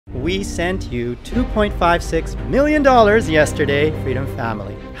We sent you $2.56 million yesterday, Freedom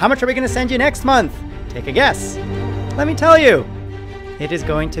Family. How much are we going to send you next month? Take a guess. Let me tell you. It is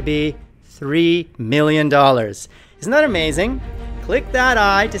going to be $3 million. Isn't that amazing? Click that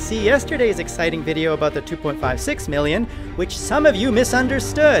eye to see yesterday's exciting video about the 2.56 million, which some of you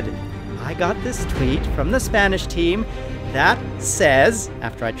misunderstood. I got this tweet from the Spanish team that says,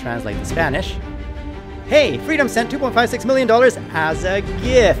 after I translate the Spanish, "Hey, Freedom sent $2.56 million as a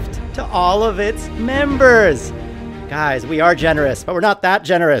gift to all of its members." Guys, we are generous, but we're not that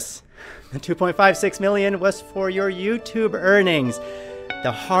generous. The 2.56 million was for your YouTube earnings.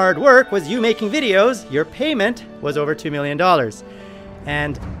 The hard work was you making videos. Your payment was over $2 million.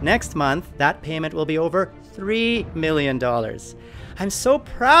 And next month, that payment will be over $3 million. I'm so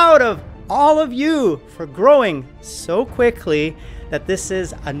proud of all of you for growing so quickly that this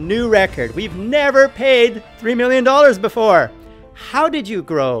is a new record. We've never paid $3 million before. How did you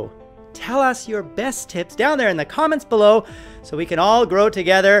grow? Tell us your best tips down there in the comments below so we can all grow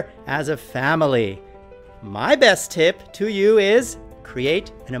together as a family. My best tip to you is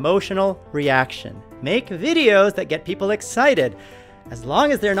create an emotional reaction. Make videos that get people excited. As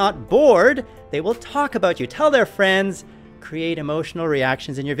long as they're not bored, they will talk about you, tell their friends, create emotional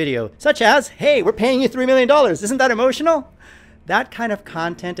reactions in your video, such as, "Hey, we're paying you $3 million. Isn't that emotional?" That kind of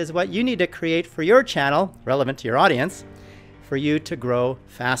content is what you need to create for your channel, relevant to your audience, for you to grow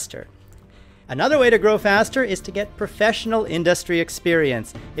faster. Another way to grow faster is to get professional industry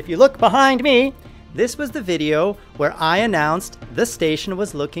experience. If you look behind me, this was the video where I announced the station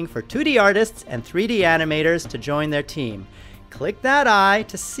was looking for 2D artists and 3D animators to join their team. Click that eye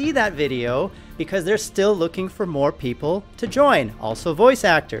to see that video because they're still looking for more people to join, also voice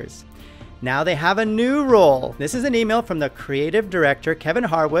actors. Now they have a new role. This is an email from the creative director, Kevin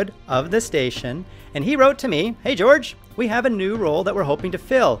Harwood, of the station, and he wrote to me, "Hey George, we have a new role that we're hoping to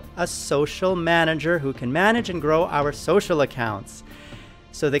fill, a social manager who can manage and grow our social accounts."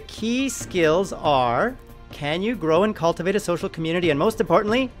 So the key skills are, can you grow and cultivate a social community? And most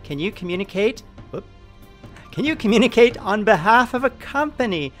importantly, can you communicate on behalf of a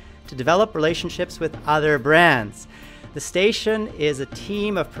company to develop relationships with other brands? The station is a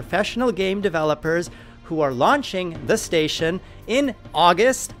team of professional game developers who are launching the station in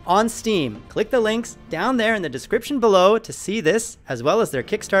August on Steam. Click the links down there in the description below to see this, as well as their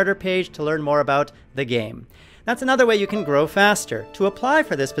Kickstarter page to learn more about the game. That's another way you can grow faster. To apply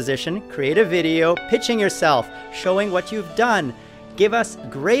for this position, create a video pitching yourself, showing what you've done. Give us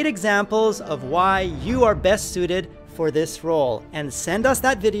great examples of why you are best suited for this role, and send us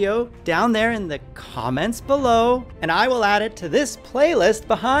that video down there in the comments below, and I will add it to this playlist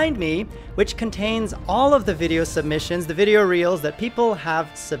behind me, which contains all of the video submissions, the video reels that people have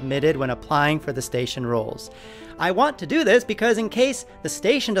submitted when applying for the station roles. I want to do this because in case the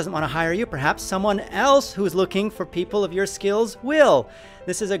station doesn't want to hire you, perhaps someone else who's looking for people of your skills will.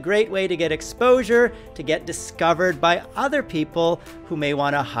 This is a great way to get exposure, to get discovered by other people who may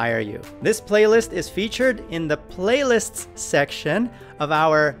want to hire you. This playlist is featured in the playlists section of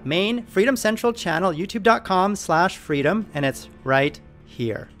our main Freedom Central channel, youtube.com/freedom, and it's right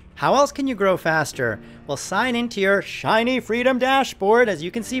here. How else can you grow faster? Well, sign into your shiny Freedom dashboard, as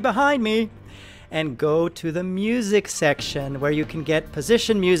you can see behind me, and go to the music section where you can get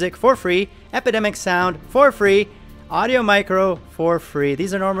Position Music for free, Epidemic Sound for free, Audio Micro for free.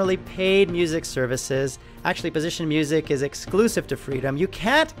 These are normally paid music services. Actually, Position Music is exclusive to Freedom. You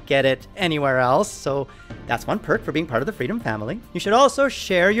can't get it anywhere else, so that's one perk for being part of the Freedom family. You should also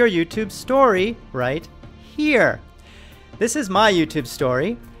share your YouTube story right here. This is my YouTube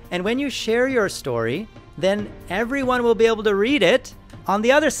story, and when you share your story, then everyone will be able to read it on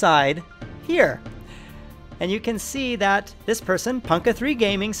the other side here. And you can see that this person, Punka3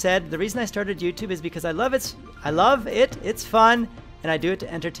 Gaming, said, "The reason I started YouTube is because I love it, it's fun, and I do it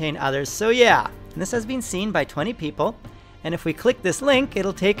to entertain others." So yeah, and this has been seen by 20 people. And if we click this link,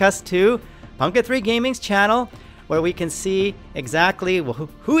 it'll take us to Punka3 Gaming's channel, where we can see exactly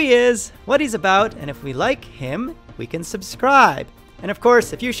who he is, what he's about, and if we like him, we can subscribe. And of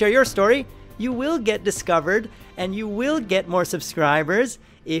course, if you share your story, you will get discovered, and you will get more subscribers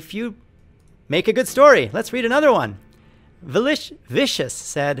if you make a good story. Let's read another one. Vicious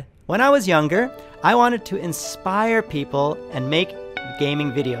said, "When I was younger, I wanted to inspire people and make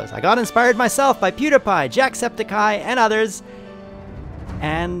gaming videos. I got inspired myself by PewDiePie, Jacksepticeye, and others."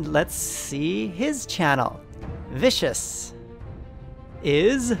 And let's see his channel. Vicious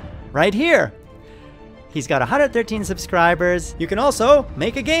is right here. He's got 113 subscribers. You can also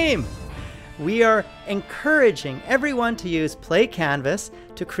make a game. We are encouraging everyone to use Play Canvas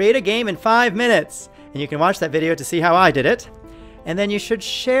to create a game in 5 minutes. And you can watch that video to see how I did it. and then you should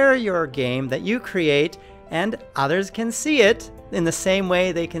share your game that you create and others can see it in the same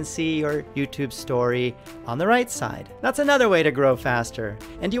way they can see your YouTube story on the right side. That's another way to grow faster.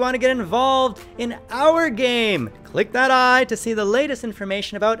 And do you want to get involved in our game? Click that eye to see the latest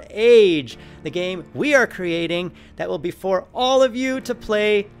information about Age, the game we are creating that will be for all of you to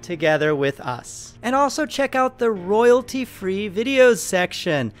play together with us. And also check out the royalty-free videos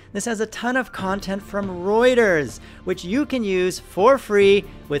section. This has a ton of content from Reuters, which you can use for free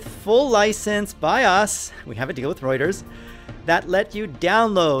with full license by us. We have a deal with Reuters that let you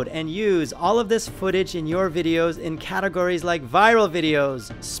download and use all of this footage in your videos in categories like viral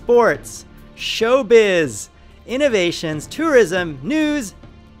videos, sports, showbiz, innovations, tourism, news,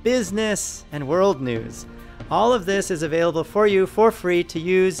 business, and world news. All of this is available for you for free to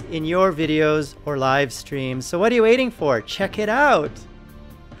use in your videos or live streams. So what are you waiting for? Check it out.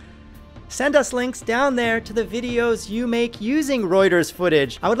 Send us links down there to the videos you make using Reuters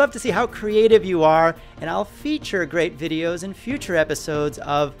footage. I would love to see how creative you are, and I'll feature great videos in future episodes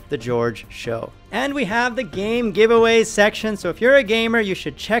of The George Show. And we have the game giveaways section, so if you're a gamer, you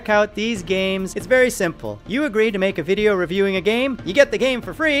should check out these games. It's very simple. You agree to make a video reviewing a game, you get the game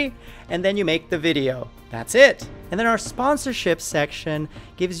for free, and then you make the video. That's it. And then our sponsorship section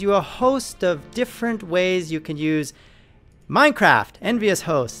gives you a host of different ways you can use Minecraft, Envious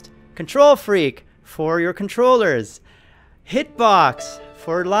Host, Control Freak for your controllers, Hitbox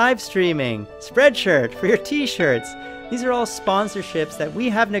for live streaming, Spreadshirt for your t-shirts. These are all sponsorships that we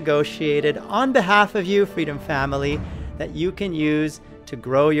have negotiated on behalf of you, Freedom Family, that you can use to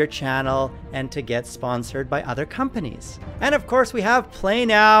grow your channel and to get sponsored by other companies. And of course we have Play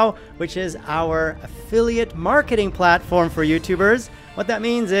Now, which is our affiliate marketing platform for YouTubers. What that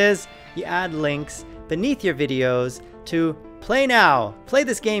means is you add links beneath your videos to Play Now, play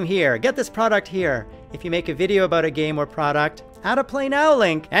this game here, get this product here. If you make a video about a game or product, add a Play Now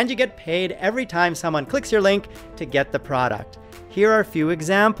link, and you get paid every time someone clicks your link to get the product. Here are a few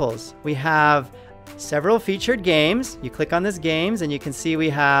examples. We have several featured games. You click on this games and you can see we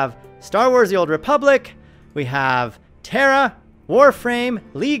have Star Wars: The Old Republic, we have Terra, Warframe,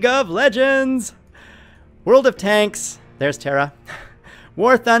 League of Legends, World of Tanks, there's Terra,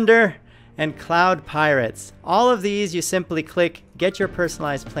 War Thunder, and Cloud Pirates. All of these you simply click get your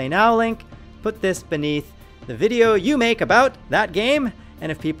personalized Play Now link, put this beneath the video you make about that game,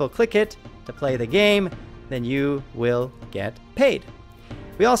 and if people click it to play the game, then you will get paid.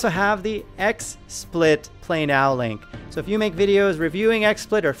 We also have the XSplit Play Now link. So if you make videos reviewing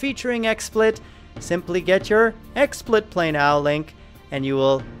XSplit or featuring XSplit, simply get your XSplit Play Now link and you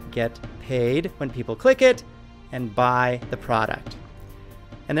will get paid when people click it and buy the product.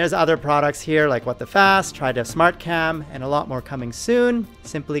 And there's other products here like What the Fast, Try to Smart Cam, and a lot more coming soon.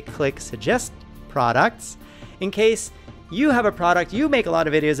 Simply click Suggest Products in case you have a product you make a lot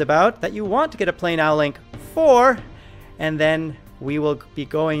of videos about that you want to get a Play Now link for, and then we will be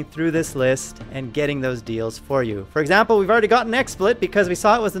going through this list and getting those deals for you. For example, we've already gotten XSplit because we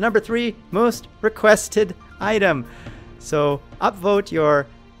saw it was the #3 most requested item. So upvote your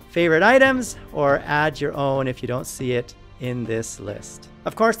favorite items or add your own if you don't see it in this list.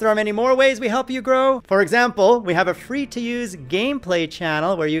 Of course, there are many more ways we help you grow. For example, we have a free-to-use gameplay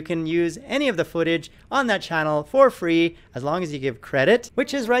channel where you can use any of the footage on that channel for free as long as you give credit,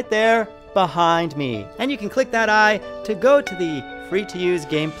 which is right there behind me. And you can click that eye to go to the free-to-use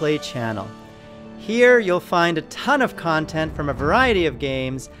gameplay channel. Here you'll find a ton of content from a variety of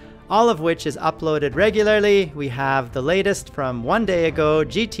games, all of which is uploaded regularly. We have the latest from one day ago,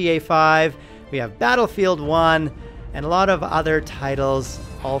 GTA 5, we have Battlefield 1, and a lot of other titles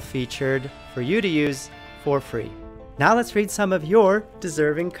all featured for you to use for free. Now let's read some of your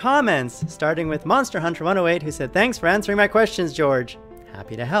deserving comments, starting with Monster Hunter 108 who said, "Thanks for answering my questions, George."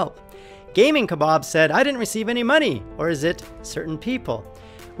 Happy to help. Gaming Kebab said, "I didn't receive any money," or is it certain people?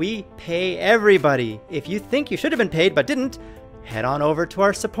 We pay everybody. If you think you should have been paid but didn't, head on over to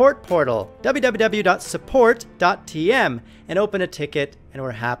our support portal, www.support.tm, and open a ticket, and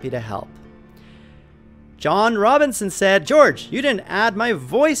we're happy to help. John Robinson said, "George, you didn't add my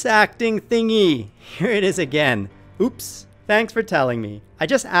voice acting thingy." Here it is again. Oops. Thanks for telling me. I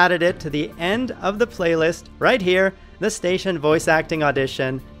just added it to the end of the playlist right here, the station voice acting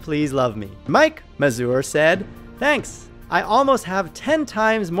audition. Please love me. Mike Mazur said, "Thanks. I almost have 10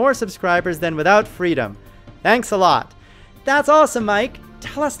 times more subscribers than without Freedom. Thanks a lot." That's awesome, Mike.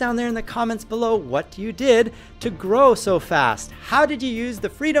 Tell us down there in the comments below what you did to grow so fast. How did you use the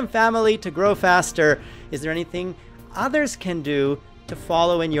Freedom Family to grow faster? Is there anything others can do to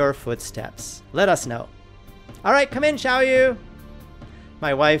follow in your footsteps? Let us know. All right, come in, shall you?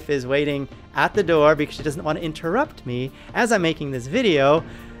 My wife is waiting at the door because she doesn't want to interrupt me as I'm making this video,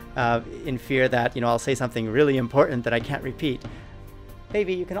 in fear that, I'll say something really important that I can't repeat.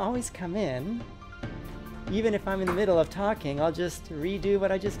 Baby, you can always come in. Even if I'm in the middle of talking, I'll just redo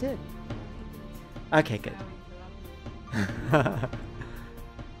what I just did. Okay, good.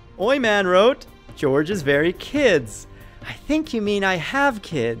 Oi Man wrote, George is very kids. I think you mean I have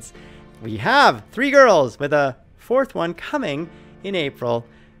kids. We have 3 girls with a 4th one coming in April.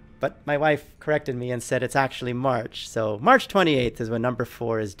 But my wife corrected me and said it's actually March. So March 28th is when number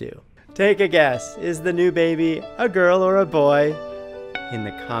 4 is due. Take a guess. Is the new baby a girl or a boy? In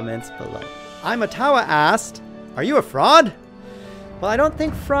the comments below. I'm Ottawa asked, are you a fraud? Well, I don't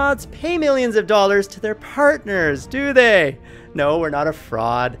think frauds pay millions of dollars to their partners, do they? No, we're not a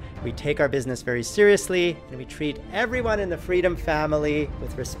fraud. We take our business very seriously, and we treat everyone in the Freedom family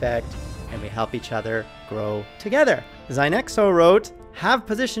with respect, and we help each other grow together. Zinexo wrote, have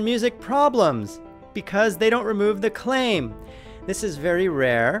position music problems because they don't remove the claim. This is very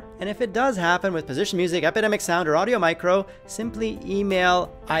rare, and if it does happen with Position Music, Epidemic Sound, or Audio Micro, simply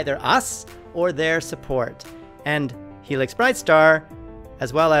email either us or their support. And Helix Brightstar,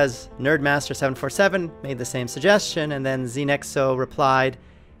 as well as Nerdmaster747, made the same suggestion, and then Zinexo replied,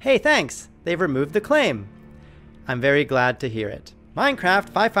 hey, thanks, they've removed the claim. I'm very glad to hear it.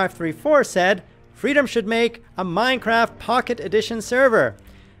 Minecraft5534 said, Freedom should make a Minecraft Pocket Edition server.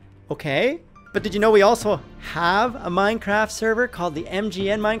 Okay, but did you know we also have a Minecraft server called the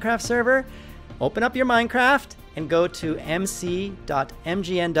MGN Minecraft server? Open up your Minecraft and go to mc.mgn.tm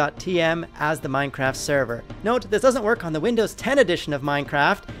as the Minecraft server. Note, this doesn't work on the Windows 10 edition of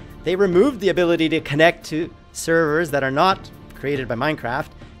Minecraft. They removed the ability to connect to servers that are not created by Minecraft.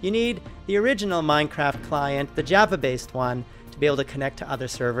 You need the original Minecraft client, the Java-based one, to be able to connect to other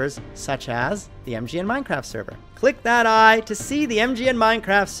servers, such as the MGN Minecraft server. Click that eye to see the MGN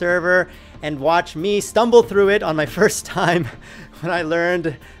Minecraft server and watch me stumble through it on my first time when I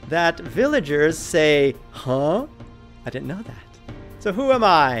learned that villagers say, huh? I didn't know that. So who am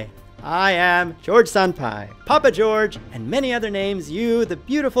I? I am George Sunpai, Papa George, and many other names you, the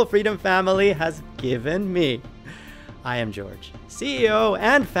beautiful Freedom family, has given me. I am George, CEO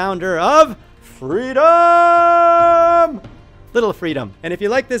and founder of Freedom! Little Freedom. And if you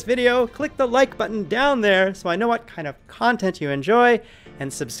like this video, click the like button down there so I know what kind of content you enjoy,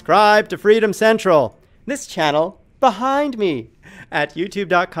 and subscribe to Freedom Central, this channel behind me at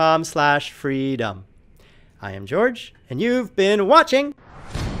youtube.com/freedom. I am George, and you've been watching.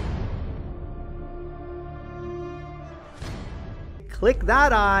 Click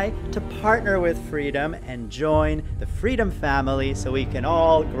that eye to partner with Freedom and join the Freedom family so we can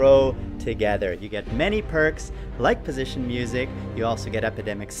all grow together. You get many perks like Position Music. You also get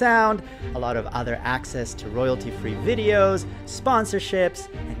Epidemic Sound, a lot of other access to royalty-free videos, sponsorships,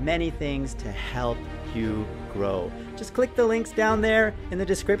 and many things to help you grow. Just click the links down there in the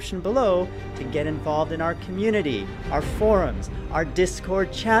description below to get involved in our community, our forums, our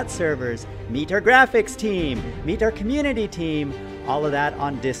Discord chat servers, meet our graphics team, meet our community team, all of that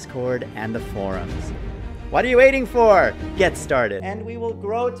on Discord and the forums. What are you waiting for? Get started. And we will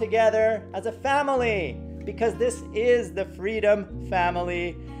grow together as a family, because this is the Freedom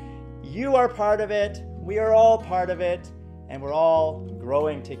family. You are part of it, we are all part of it, and we're all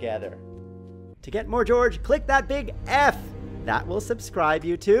growing together. To get more George, click that big F. That will subscribe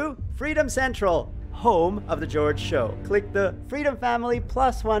you to Freedom Central, home of The George Show. Click the Freedom Family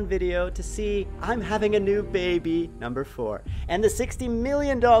 +1 video to see I'm having a new baby, number 4. And the $60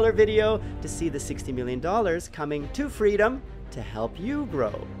 million video to see the $60 million coming to Freedom to help you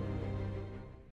grow.